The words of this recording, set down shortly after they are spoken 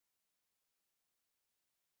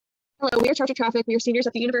Hello, we are Charter Traffic. We are seniors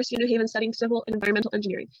at the University of New Haven studying civil and environmental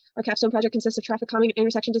engineering. Our capstone project consists of traffic calming and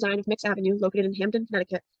intersection design of Mix Avenue, located in Hampden,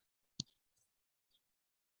 Connecticut.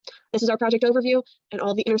 This is our project overview and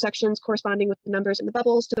all the intersections corresponding with the numbers in the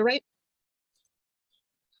bubbles to the right.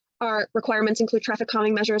 Our requirements include traffic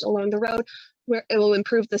calming measures along the road, where it will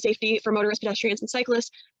improve the safety for motorists, pedestrians, and cyclists,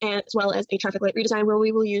 and as well as a traffic light redesign where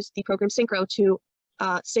we will use the program Synchro to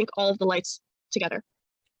sync all of the lights together.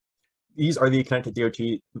 These are the Connecticut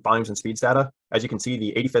DOT volumes and speeds data. As you can see,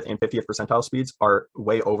 the 85th and 50th percentile speeds are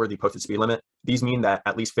way over the posted speed limit. These mean that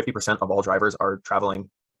at least 50% of all drivers are traveling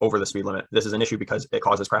over the speed limit. This is an issue because it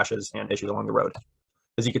causes crashes and issues along the road.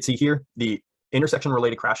 As you can see here, the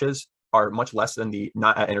intersection-related crashes are much less than the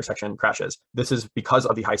not at intersection crashes. This is because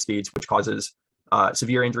of the high speeds, which causes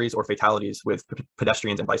severe injuries or fatalities with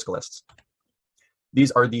pedestrians and bicyclists.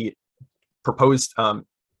 These are the proposed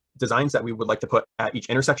designs that we would like to put at each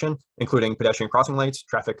intersection, including pedestrian crossing lights,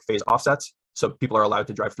 traffic phase offsets, so people are allowed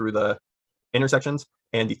to drive through the intersections,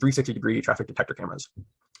 and the 360-degree traffic detector cameras.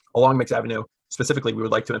 Along Mix Avenue, specifically, we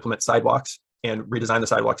would like to implement sidewalks and redesign the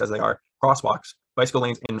sidewalks as they are, crosswalks, bicycle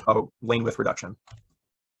lanes, and a lane width reduction.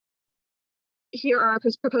 Here are our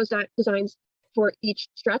proposed designs for each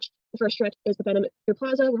stretch. The first stretch is the Benham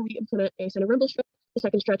Plaza, where we implement a center rumble strip. The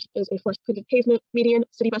second stretch is a flush printed pavement, median,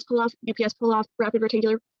 city bus pull-off, UPS pull-off, rapid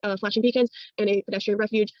rectangular flashing beacons, and a pedestrian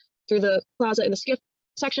refuge through the plaza in the skiff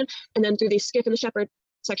section. And then through the skiff and the shepherd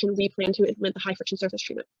section, we plan to implement the high friction surface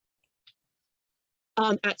treatment.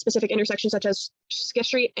 At specific intersections such as Skiff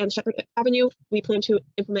Street and Shepherd Avenue, we plan to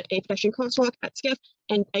implement a pedestrian crosswalk at Skiff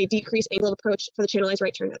and a decreased angle approach for the channelized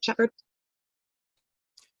right turn at Shepherd.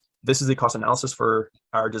 This is the cost analysis for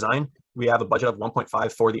our design. We have a budget of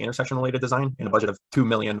 1.5 for the intersection related design and a budget of $2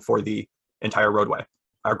 million for the entire roadway.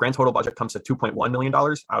 Our grand total budget comes to $2.1 million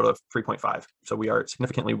out of 3.5. So we are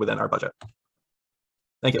significantly within our budget.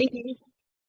 Thank you. Thank you.